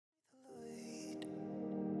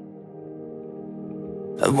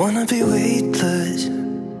I wanna be weightless.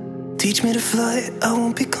 Teach me to fly, I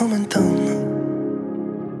won't be coming down.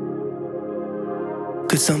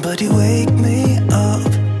 Could somebody wake me up?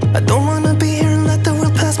 I don't wanna be here and let the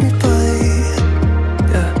world pass me by.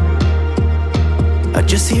 Yeah, I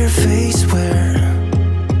just see her face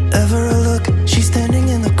wherever I look. She's standing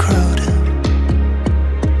in the crowd.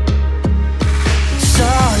 So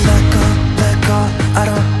let go, I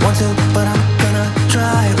don't want to, but I'm gonna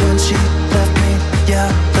try. When she left me, yeah,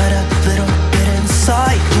 let a little bit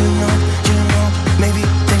inside. You know, maybe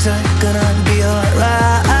things are gonna be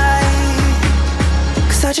alright.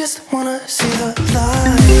 Cause I just wanna see the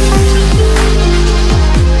light.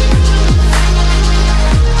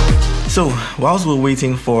 So whilst we're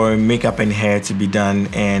waiting for makeup and hair to be done,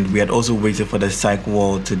 and we had also waited for the cyc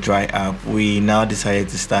wall to dry up, we now decided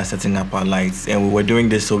to start setting up our lights. And we were doing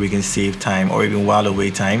this so we can save time or even while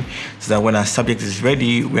away time, so that when our subject is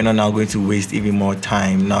ready, we're not now going to waste even more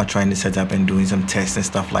time now trying to set up and doing some tests and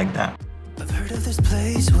stuff like that. I've heard of this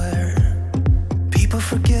place where people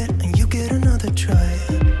forget and you get another try.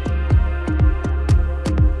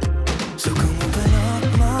 So come open up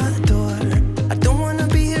my door. I don't wanna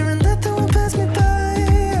be here and let the world pass me by.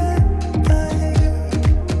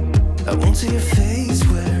 I won't see your face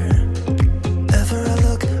wherever I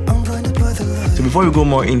look. I'm blinded by the light. So before we go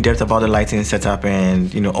more in depth about the lighting setup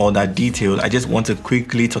and all that detail, I just want to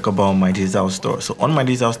quickly talk about my digital store. So on my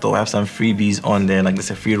digital store, I have some freebies on there. Like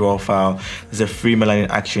there's a free raw file, there's a free melanin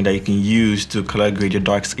action that you can use to color grade your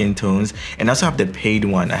dark skin tones, and I also have the paid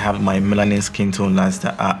one. I have my melanin skin tone LUTS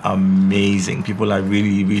that are amazing. People are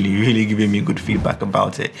really giving me good feedback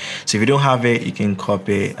about it. So if you don't have it, you can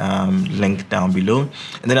copy link down below.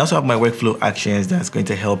 And then I also have my workflow actions that's going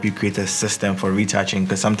to help you create a system for retouching,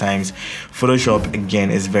 because sometimes Photoshop again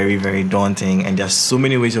is very daunting, and there's so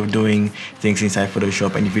many ways of doing things inside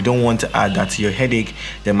Photoshop. And if you don't want to add that to your headache,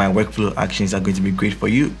 then my workflow actions are going to be great for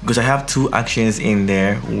you, because I have two actions in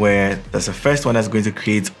there where there's the first one that's going to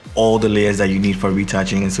create all the layers that you need for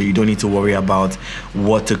retouching, and so you don't need to worry about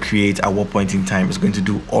what to create at what point in time. It's going to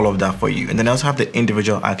do all of that for you. And then I also have the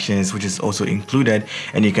individual actions, which is also included,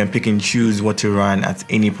 and you can pick and choose what to run at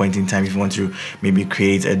any point in time. If you want to maybe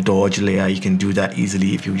create a dodge layer, you can do that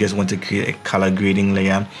easily. If you just want to create a color grading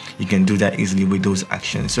layer, you can do that easily with those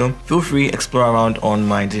actions. So feel free, explore around on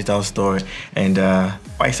my digital store and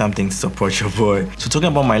buy something to support your boy. So talking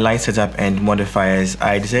about my light setup and modifiers,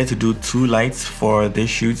 I decided to do 2 lights for this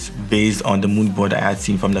shoot based on the mood board I had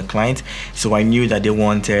seen from the client. So I knew that they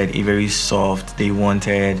wanted a very soft, they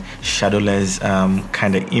wanted shadowless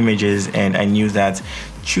kind of images, and I knew that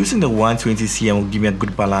choosing the 120cm will give me a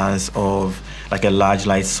good balance of like a large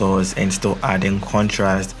light source and still adding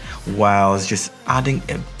contrast, whilst just adding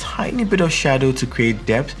a tiny bit of shadow to create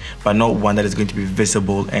depth, but not one that is going to be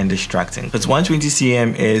visible and distracting. Because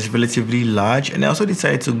 120cm is relatively large, and I also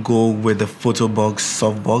decided to go with the photo box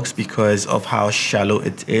softbox because of how shallow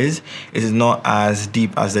it is. It is not as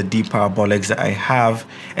deep as the deep parabolics that I have,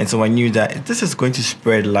 and so I knew that this is going to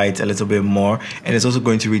spread light a little bit more, and it's also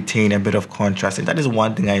going to retain a bit of contrast, and that is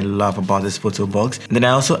one thing I love about this photo box. And then I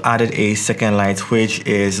also added a second light, which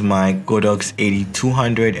is my Godox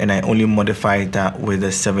 8200, and I only modified that with a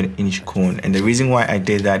 7-inch cone. And the reason why I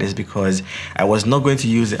did that is because I was not going to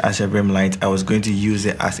use it as a rim light. I was going to use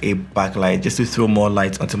it as a backlight, just to throw more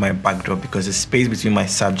light onto my backdrop, because the space between my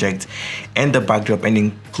subject and the backdrop, and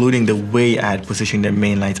including the way I had positioned the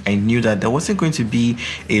main light, I knew that there wasn't going to be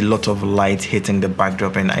a lot of light hitting the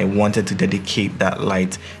backdrop, and I wanted to dedicate that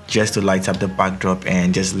light just to light up the backdrop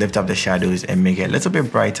and just lift up the shadows and make it a little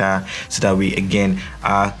bit brighter, so that we again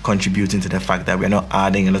are contributing to the fact that we're not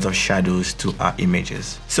adding a lot of shadows to our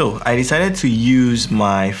images. So I decided to use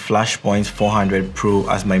my Flashpoint 400 Pro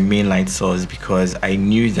as my main light source, because I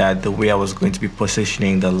knew that the way I was going to be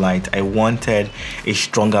positioning the light, I wanted a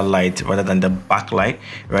stronger light rather than the backlight,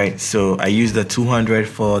 right? So I used the 200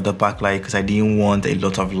 for the backlight because I didn't want a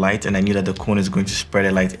lot of light, and I knew that the cone is going to spread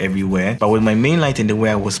the light everywhere. But with my main light and the way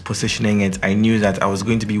I was positioning it, I knew that I was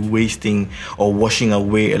going to be wasting or washing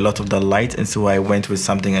away a lot of the light, and so I went with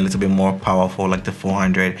something a little bit more powerful like the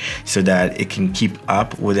 400, so that it can keep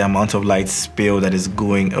up with the amount of light spill that is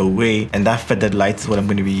going away. And that feathered light is what I'm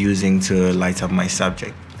going to be using to light up my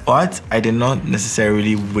subject. but I did not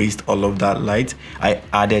necessarily waste all of that light. I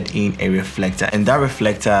added in a reflector, and that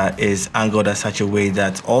reflector is angled at such a way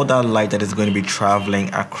that all that light that is going to be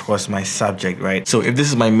traveling across my subject, right? So if this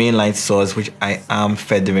is my main light source, which I am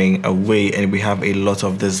feathering away, and we have a lot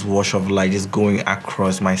of this wash of light just going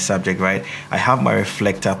across my subject, right? I have my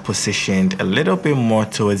reflector positioned a little bit more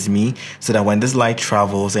towards me so that when this light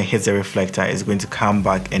travels and hits the reflector, it's going to come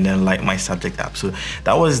back and then light my subject up. So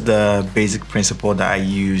that was the basic principle that I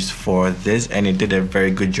used for this, and it did a very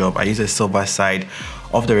good job. I used a silver side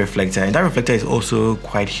of the reflector, and that reflector is also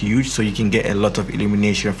quite huge, so you can get a lot of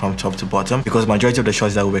illumination from top to bottom, because majority of the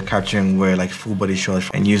shots that we were capturing were like full body shots,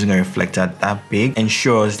 and using a reflector that big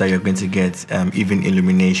ensures that you're going to get even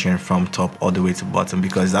illumination from top all the way to bottom,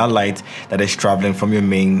 because that light that is traveling from your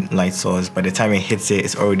main light source, by the time it hits it,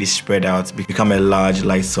 it's already spread out, become a large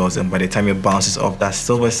light source, and by the time it bounces off that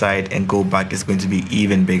silver side and go back, it's going to be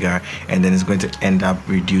even bigger, and then it's going to end up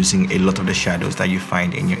reducing a lot of the shadows that you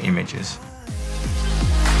find in your images.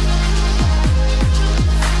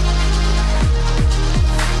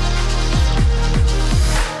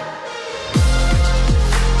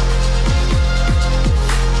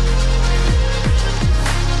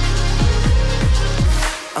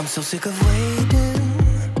 I'm so sick of waiting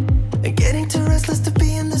and getting too restless to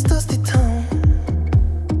be in this dusty town.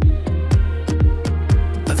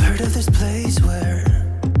 I've heard of this place where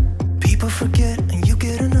people forget and you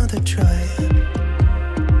get another try.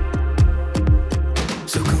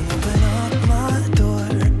 So come open up my door.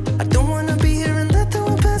 I don't wanna be here and let the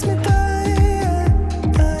world pass me by.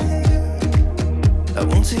 I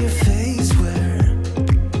won't see your face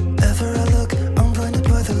wherever I look. I'm blinded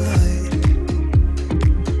by the light.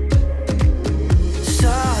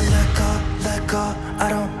 I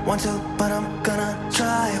don't want to, but I'm gonna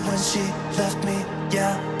try. When she left me,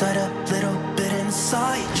 yeah, died a little bit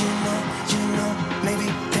inside. You know, maybe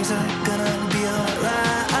things are gonna be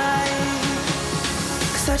alright.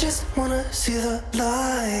 'Cause I just wanna see the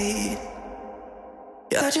light.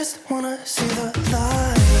 Yeah, I just wanna see the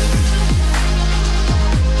light.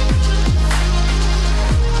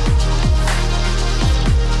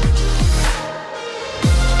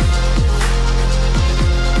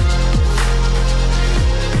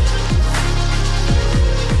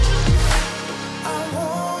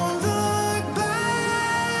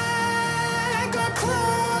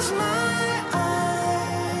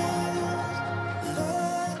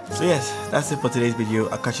 So yes, that's it for today's video.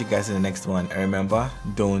 I'll catch you guys in the next one, and remember,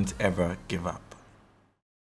 don't ever give up.